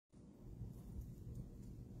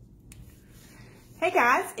Hey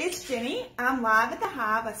guys, it's Jenny. I'm live at the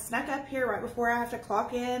Hive. I snuck up here right before I have to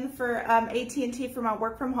clock in for AT&T for my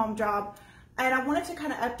work from home job. And I wanted to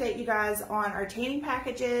kind of update you guys on our tanning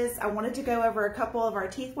packages. I wanted to go over a couple of our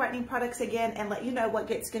teeth whitening products again and let you know what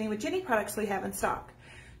Get Skinny with Jenny products we have in stock.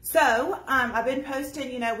 So I've been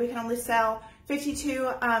posting, we can only sell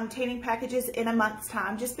 52 tanning packages in a month's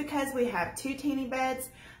time just because we have 2 tanning beds.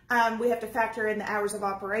 We have to factor in the hours of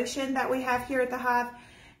operation that we have here at the Hive.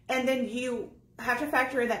 And then you have to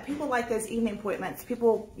factor in that people like those evening appointments.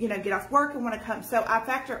 People, get off work and want to come. So I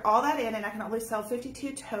factor all that in, and I can only sell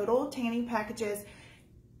 52 total tanning packages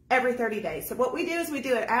every 30 days. So what we do is we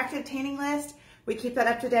do an active tanning list. We keep that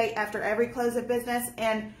up to date after every close of business,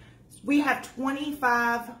 and we have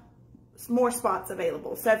 25 more spots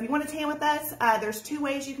available. So if you want to tan with us, there's 2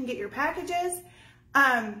 ways you can get your packages.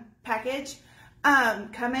 Come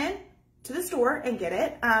in to the store and get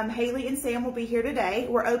it. Haley and Sam will be here today.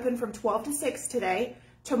 We're open from 12 to 6 today.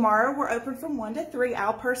 Tomorrow we're open from 1 to 3.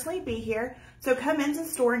 I'll personally be here. So come into the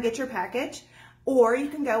store and get your package. Or you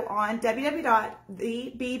can go on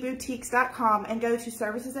www.thebboutiques.com and go to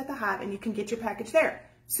Services at the Hive and you can get your package there.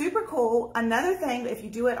 Super cool. Another thing, if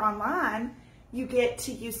you do it online, you get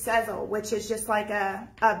to use Sezzle, which is just like a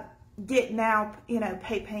get now,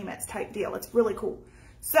 pay payments type deal. It's really cool.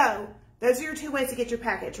 So those are your 2 ways to get your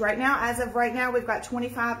package. Right now, as of right now, we've got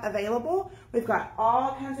 25 available. We've got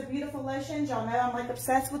all kinds of beautiful lotions. Y'all know I'm like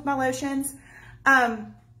obsessed with my lotions. I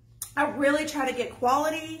really try to get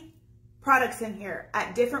quality products in here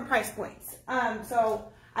at different price points. So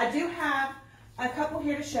I do have a couple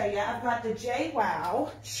here to show you. I've got the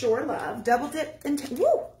J-Wow Sure Love Double Dip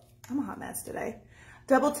Woo! I'm a hot mess today.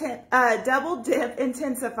 Double Dip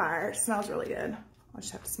Intensifier. Smells really good. I'll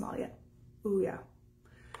just have to smell it. Ooh, yeah.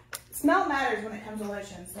 Smell matters when it comes to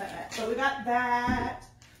lotions, doesn't it? So we got that.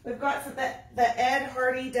 We've got the Ed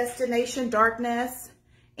Hardy Destination Darkness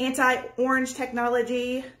Anti-Orange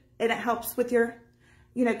Technology, and it helps with your,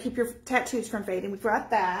 keep your tattoos from fading. We've got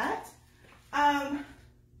that.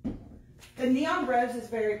 The Neon Rose is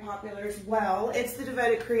very popular as well. It's the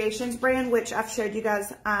Devoted Creations brand, which I've showed you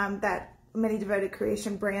guys that many Devoted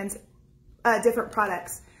Creation brands, different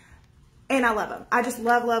products, and I love them. I just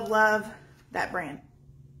love, love, love that brand.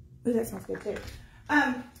 Ooh, that smells good too.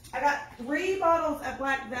 I got 3 bottles of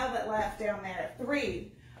Black Velvet left down there.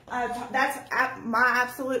 3. That's my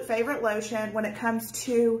absolute favorite lotion when it comes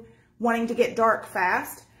to wanting to get dark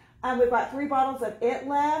fast. We've got 3 bottles of it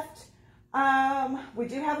left. We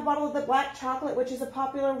do have a bottle of the Black Chocolate, which is a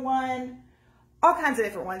popular one. All kinds of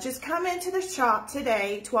different ones. Just come into the shop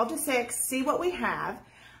today, 12 to 6, see what we have.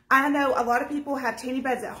 I know a lot of people have tanning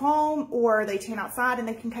beds at home or they tan outside and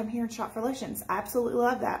they can come here and shop for lotions. I absolutely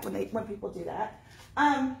love that when people do that.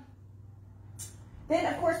 Then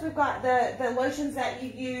of course we've got the lotions that you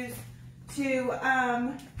use to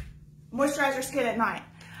moisturize your skin at night.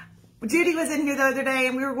 Judy was in here the other day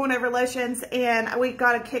and we were going over lotions and we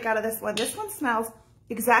got a kick out of this one. This one smells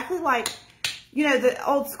exactly like, the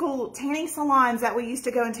old school tanning salons that we used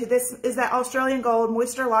to go into. This is that Australian Gold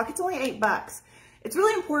Moisture Lock. It's only $8. It's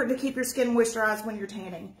really important to keep your skin moisturized when you're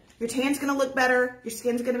tanning. Your tan's going to look better. Your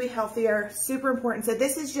skin's going to be healthier. Super important. So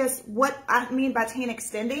this is just what I mean by tan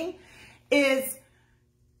extending is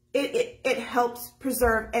it helps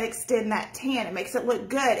preserve and extend that tan. It makes it look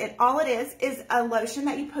good. And all it is a lotion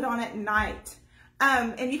that you put on at night.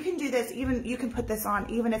 And you can do this, you can put this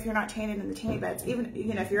on even if you're not tanning in the tanning beds, even,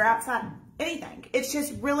 if you're outside, anything. It's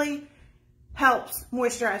just really helps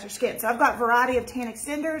moisturize your skin. So I've got a variety of tan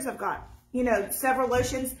extenders. I've got several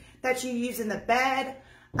lotions that you use in the bed.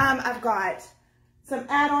 I've got some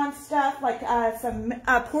add-on stuff like some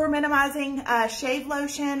pore minimizing shave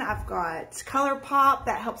lotion. I've got Color Pop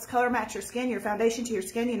that helps color match your skin, your foundation to your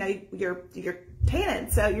skin. You're tanning,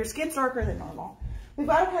 so your skin's darker than normal. We've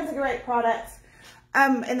got all kinds of great products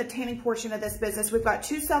in the tanning portion of this business. We've got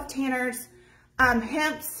 2 self-tanners,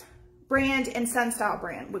 Hemp's brand and Sunstyle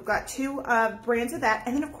brand. We've got 2 brands of that.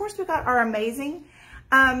 And then of course we've got our amazing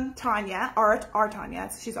Tanya, our Tanya,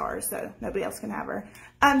 she's ours, so nobody else can have her.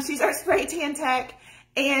 She's our spray tan tech,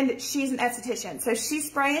 and she's an esthetician. So she's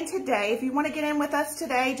spraying today. If you want to get in with us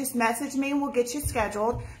today, just message me and we'll get you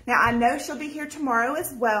scheduled. Now, I know she'll be here tomorrow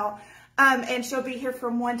as well, and she'll be here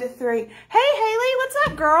from 1 to 3. Hey, Haley, what's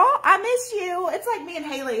up, girl? I miss you. It's like me and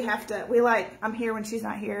Haley I'm here when she's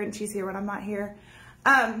not here, and she's here when I'm not here.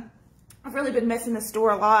 I've really been missing the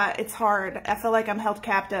store a lot. It's hard. I feel like I'm held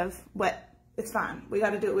captive, but it's fine. We got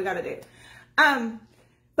to do what we got to do.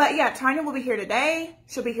 But yeah, Tanya will be here today.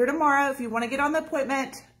 She'll be here tomorrow. If you want to get on the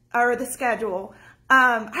appointment or the schedule.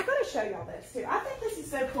 I got to show y'all this too. I think this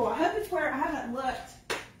is so cool. I hope it's where I haven't looked.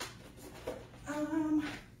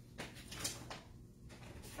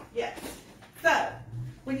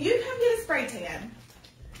 tan.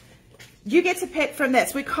 You get to pick from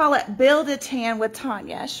this. We call it Build a Tan with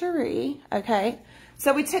Tanya Cherie, okay?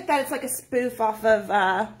 So we took that, it's like a spoof off of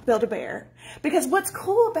Build-A-Bear. Because what's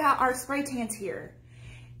cool about our spray tans here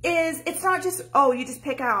is it's not just, oh, you just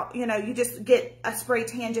pick out, you know, you just get a spray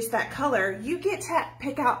tan, just that color. You get to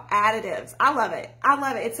pick out additives. I love it. I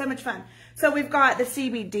love it. It's so much fun. So we've got the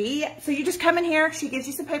CBD. So you just come in here, she gives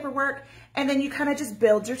you some paperwork, and then you kind of just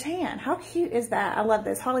build your tan. How cute is that? I love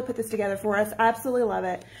this. Holly put this together for us. I absolutely love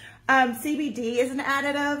it. CBD is an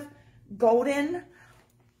additive. Golden.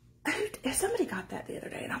 Somebody got that the other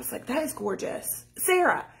day, and I was like, that is gorgeous.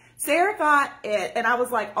 Sarah got it, and I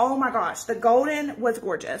was like, oh my gosh, the golden was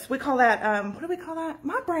gorgeous. We call that, what do we call that?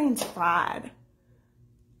 My brain's fried.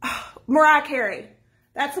 Oh, Mariah Carey.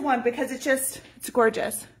 That's the one, because it's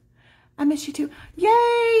gorgeous. I miss you too.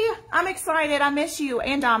 Yay! I'm excited. I miss you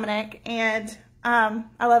and Dominic, and I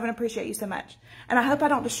love and appreciate you so much. And I hope I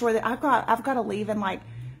don't destroy that. I've got to leave in like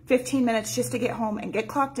 15 minutes just to get home and get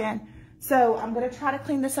clocked in. So I'm going to try to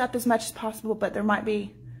clean this up as much as possible, but there might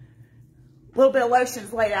be a little bit of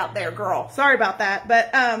lotions laid out there, girl. Sorry about that.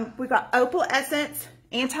 But we've got Opal Essence,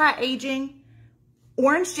 Anti-Aging,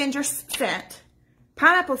 Orange Ginger Scent,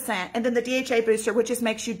 Pineapple Scent, and then the DHA Booster, which just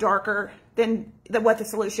makes you darker than what the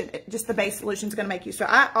solution, just the base solution is going to make you. So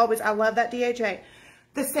I love that DHA.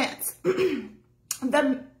 The scents.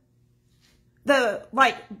 the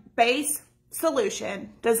like base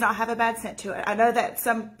solution does not have a bad scent to it. I know that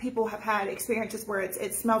some people have had experiences where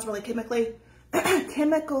it smells really chemically, I don't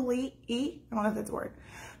know if that's a word,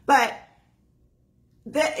 but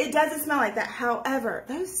it doesn't smell like that. However,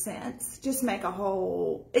 those scents just make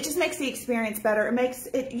it just makes the experience better. It makes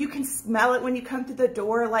it, you can smell it when you come through the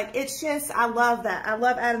door. Like, it's just, I love that. I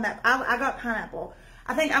love adding that. I got pineapple.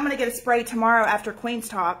 I think I'm going to get a spray tomorrow after Queen's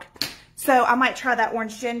Talk. So I might try that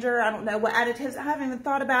orange ginger. I don't know what additives. I haven't even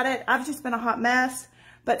thought about it. I've just been a hot mess.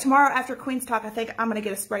 But tomorrow after Queen's Talk, I think I'm going to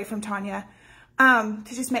get a spray from Tanya to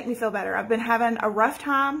just make me feel better. I've been having a rough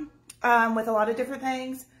time with a lot of different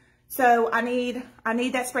things. So I need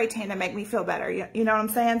that spray tan to make me feel better. You know what I'm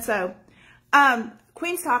saying? So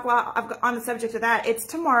Queen's Talk, while I've got on the subject of that, it's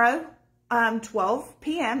tomorrow, 12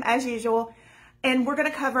 p.m. as usual. And we're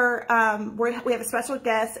going to cover, we have a special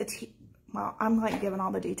guest, well, I'm like giving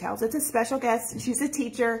all the details. It's a special guest. She's a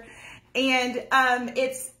teacher, and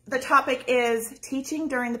the topic is teaching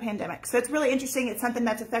during the pandemic. So it's really interesting. It's something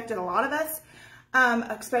that's affected a lot of us,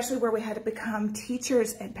 especially where we had to become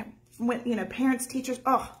teachers and, you know, parents, teachers.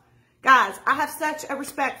 Oh, guys, I have such a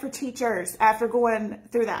respect for teachers after going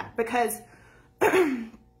through that, because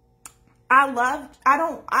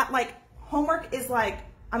homework is like,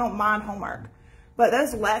 I don't mind homework, but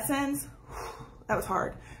those lessons, that was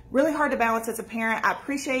hard. Really hard to balance as a parent. I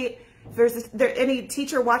appreciate, if there's any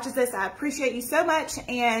teacher watches this, I appreciate you so much.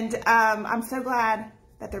 And I'm so glad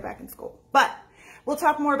that they're back in school. But we'll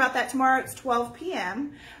talk more about that tomorrow. It's 12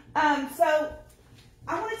 p.m. So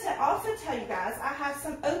I wanted to also tell you guys, I have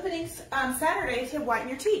some openings Saturday to whiten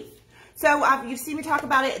your teeth. So you've seen me talk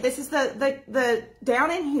about it. This is the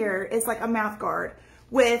down in here is like a mouth guard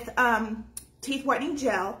with teeth whitening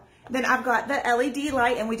gel. Then I've got the LED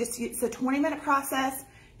light, and it's a 20-minute process.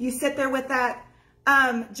 You sit there with that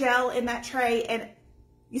gel in that tray, and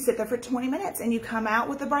you sit there for 20 minutes, and you come out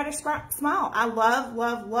with a brighter smile. I love,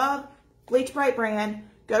 love, love Bleach Bright brand.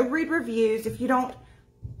 Go read reviews. If you don't,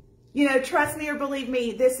 you know, trust me or believe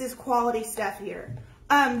me, this is quality stuff here.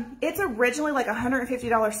 It's originally like a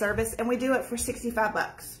 $150 service, and we do it for 65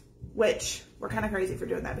 bucks, which we're kind of crazy for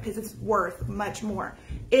doing that because it's worth much more.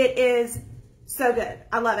 It is so good.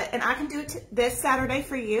 I love it. And I can do it this Saturday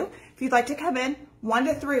for you. If you'd like to come in, 1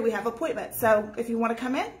 to 3, we have appointments. So if you want to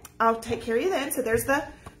come in, I'll take care of you then. So there's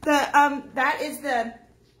that is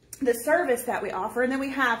the service that we offer. And then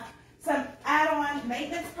we have some add-on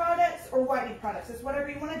maintenance products or whitening products. It's whatever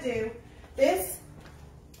you want to do. This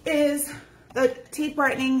is the teeth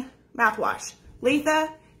brightening mouthwash.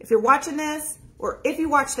 Letha, if you're watching this, or if you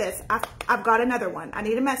watch this, I've got another one. I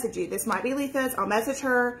need to message you. This might be Letha's. I'll message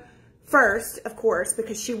her first, of course,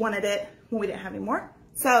 because she wanted it when we didn't have any more.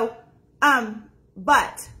 So,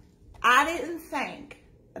 but I didn't think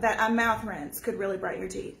that a mouth rinse could really brighten your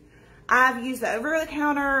teeth. I've used the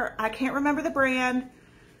over-the-counter, I can't remember the brand,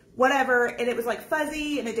 whatever, and it was like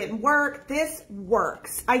fuzzy and it didn't work. This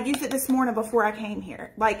works. I used it this morning before I came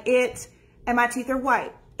here. Like and my teeth are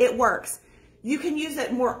white. It works. You can use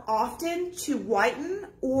it more often to whiten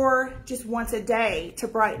or just once a day to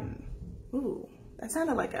brighten. Ooh, that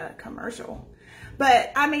sounded like a commercial.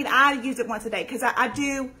 But I mean, I use it once a day because I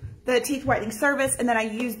do the teeth whitening service, and then I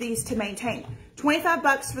use these to maintain. 25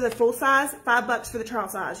 bucks for the full size, $5 for the trial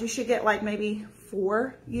size. You should get like maybe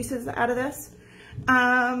 4 uses out of this.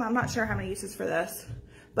 I'm not sure how many uses for this,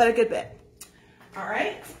 but a good bit. All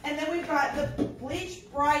right, and then we've got the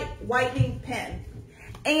Bleach Bright Whitening Pen.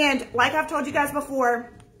 And like I've told you guys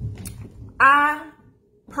before, I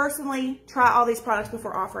personally try all these products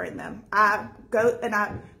before offering them. I go and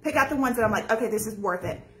I pick out the ones that I'm like, okay, this is worth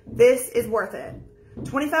it. This is worth it.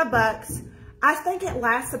 25 bucks. I think it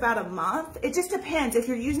lasts about a month. It just depends if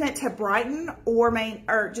you're using it to brighten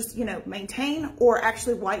or just, you know, maintain or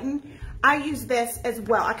actually whiten. I use this as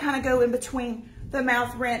well. I kind of go in between the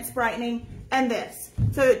mouth rinse brightening and this.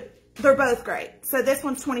 So they're both great. So this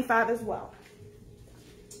one's 25 as well.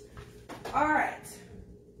 All right.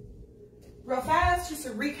 Real fast, just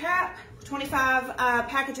a recap. 25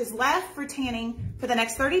 packages left for tanning for the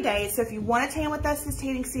next 30 days. So if you want to tan with us this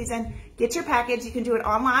tanning season, get your package. You can do it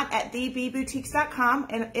online at thebboutiques.com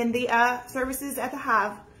and in the services at the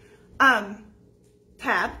Hive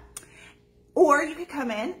tab. Or you could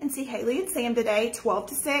come in and see Haley and Sam today, 12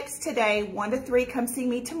 to 6 today, 1 to 3. Come see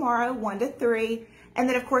me tomorrow, 1 to 3. And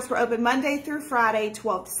then, of course, we're open Monday through Friday,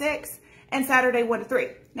 12 to 6, and Saturday, 1 to 3.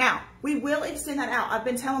 Now, we will extend that out. I've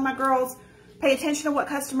been telling my girls, pay attention to what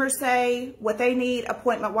customers say, what they need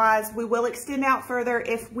appointment-wise. We will extend out further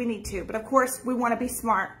if we need to. But, of course, we want to be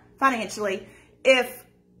smart financially if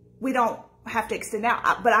we don't have to extend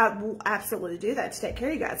out. But I will absolutely do that to take care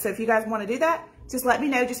of you guys. So if you guys want to do that, just let me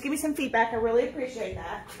know. Just give me some feedback. I really appreciate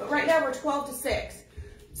that. But right now, we're 12 to 6.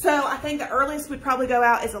 So I think the earliest we'd probably go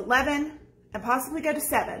out is 11 and possibly go to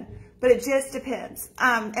 7. But it just depends.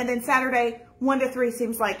 And then Saturday, 1 to 3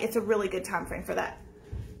 seems like it's a really good time frame for that.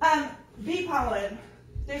 Bee pollen.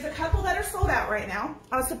 There's a couple that are sold out right now.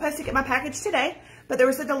 I was supposed to get my package today, but there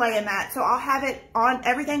was a delay in that. So I'll have it on.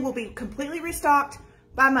 Everything will be completely restocked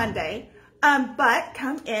by Monday. But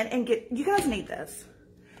come in and get, you guys need this.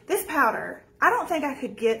 This powder, I don't think I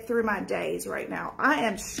could get through my days right now. I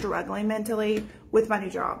am struggling mentally with my new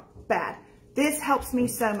job. Bad. This helps me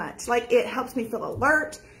so much. Like, it helps me feel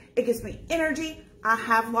alert. It gives me energy. I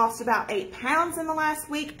have lost about 8 pounds in the last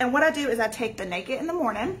week. And what I do is I take the Naked in the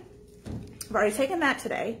morning. I've already taken that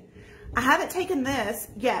today. I haven't taken this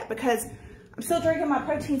yet because I'm still drinking my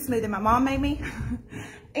protein smoothie my mom made me.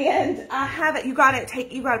 And I haven't, you gotta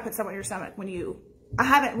put some on your stomach when you,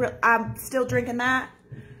 I'm still drinking that.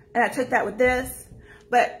 And I took that with this.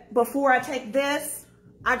 But before I take this,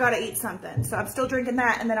 I gotta eat something. So I'm still drinking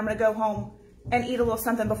that, and then I'm gonna go home and eat a little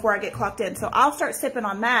something before I get clocked in. So I'll start sipping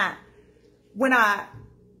on that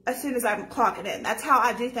as soon as I'm clocking in. That's how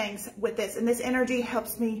I do things with this. And this energy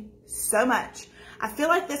helps me so much. I feel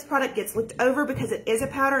like this product gets looked over because it is a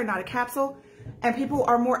powder and not a capsule. And people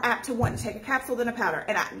are more apt to want to take a capsule than a powder.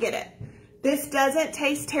 And I get it. This doesn't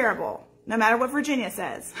taste terrible, no matter what Virginia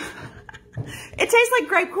says. It tastes like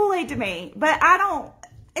grape Kool-Aid to me. But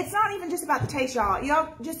it's not even just about the taste, y'all.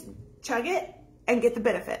 Y'all just chug it and get the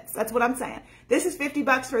benefits. That's what I'm saying. This is 50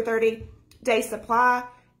 bucks for a 30-day supply.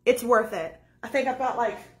 It's worth it. I think I've got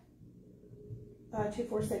like 2,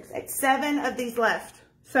 4, 6, 8, 7 of these left.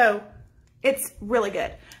 So it's really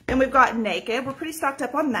good. Then we've got Naked. We're pretty stocked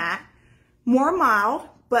up on that. More mild,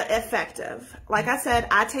 but effective. Like I said,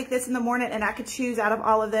 I take this in the morning and I could choose out of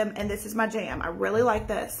all of them, and this is my jam. I really like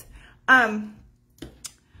this.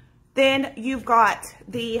 Then you've got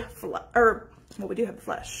we do have the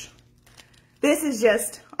Flush. This is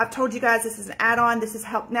just, I've told you guys this is an add-on. This is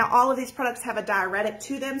help. Now, all of these products have a diuretic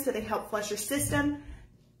to them, so they help flush your system,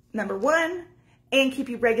 number 1, and keep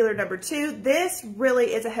you regular, number 2. This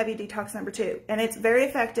really is a heavy detox, number 2, and it's very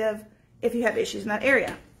effective if you have issues in that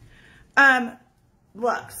area.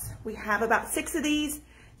 Lux. We have about 6 of these.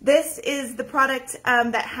 This is the product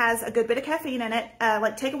that has a good bit of caffeine in it.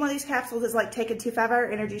 Like taking one of these capsules is like taking 2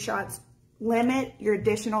 5-hour energy shots. Limit your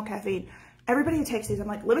additional caffeine. Everybody who takes these, I'm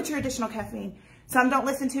like, limit your additional caffeine. Some don't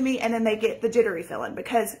listen to me, and then they get the jittery feeling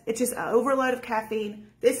because it's just an overload of caffeine.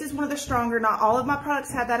 This is one of the stronger. Not all of my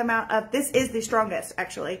products have that amount of, this is the strongest,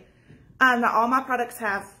 actually. Not all my products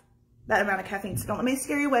have that amount of caffeine, so don't let me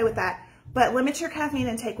scare you away with that. But limit your caffeine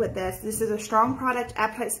intake with this. This is a strong product,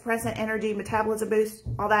 appetite suppressant, energy, metabolism boost,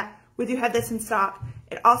 all that. We do have this in stock.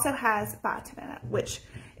 It also has biotin in it, which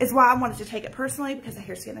is why I wanted to take it personally, because I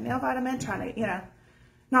hear skin and nail vitamin, trying to, you know,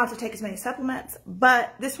 not to take as many supplements.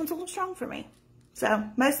 But this one's a little strong for me. So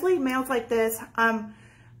mostly males like this.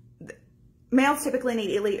 Males typically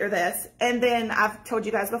need Elite or this. And then I've told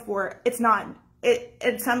you guys before, it's not.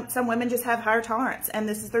 Some women just have higher tolerance, and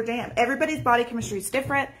this is their jam. Everybody's body chemistry is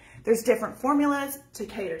different. There's different formulas to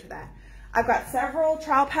cater to that. I've got several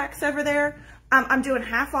trial packs over there. I'm doing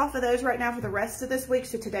half off of those right now for the rest of this week.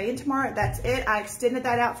 So today and tomorrow, that's it. I extended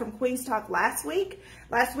that out from Queen's Talk last week.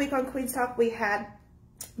 Last week on Queen's Talk, we had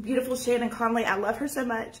beautiful Shannon Conley. I love her so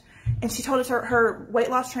much. And she told us her weight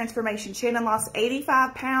loss transformation. Shannon lost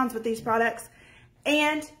 85 pounds with these products.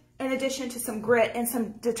 And in addition to some grit and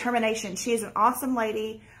some determination, she is an awesome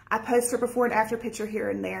lady. I post her before and after picture here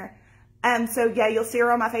and there. So yeah, you'll see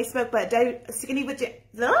her on my Facebook, but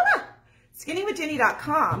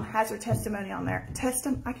SkinnyWithJenny.com has her testimony on there.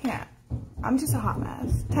 I'm just a hot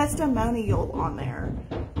mess. Testimonial on there.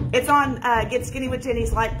 It's on Get Skinny with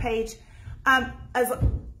Jenny's like page. As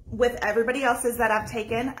with everybody else's that I've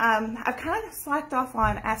taken, I've kind of slacked off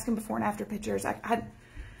on asking before and after pictures. I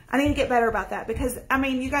need to get better about that because, I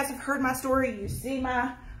mean, you guys have heard my story. You see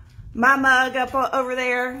my mug up over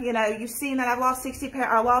there. You know, you've seen that I've lost 60 pounds.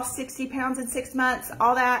 I lost 60 pounds in 6 months,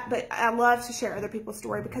 all that. But I love to share other people's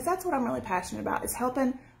story because that's what I'm really passionate about, is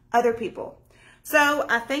helping other people. So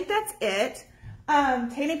I think that's it.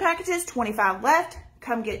 Tanning packages, 25 left.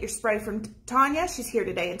 Come get your spray from Tanya. She's here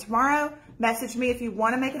today and tomorrow. Message me if you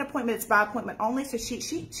want to make an appointment. It's by appointment only. So she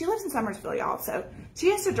lives in Summersville, y'all. So she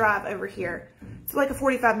has to drive over here. It's like a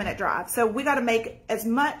 45-minute drive. So we got to make as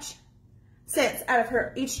much sense out of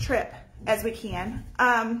her each trip as we can.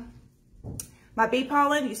 My bee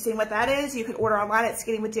pollen, you've seen what that is. You can order online at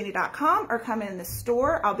SkinnyWithJenny.com or come in the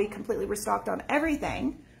store. I'll be completely restocked on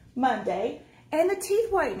everything Monday. And the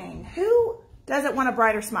teeth whitening. Who doesn't want a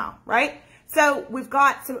brighter smile, right? So we've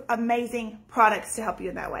got some amazing products to help you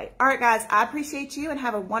in that way. All right, guys, I appreciate you and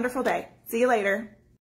have a wonderful day. See you later.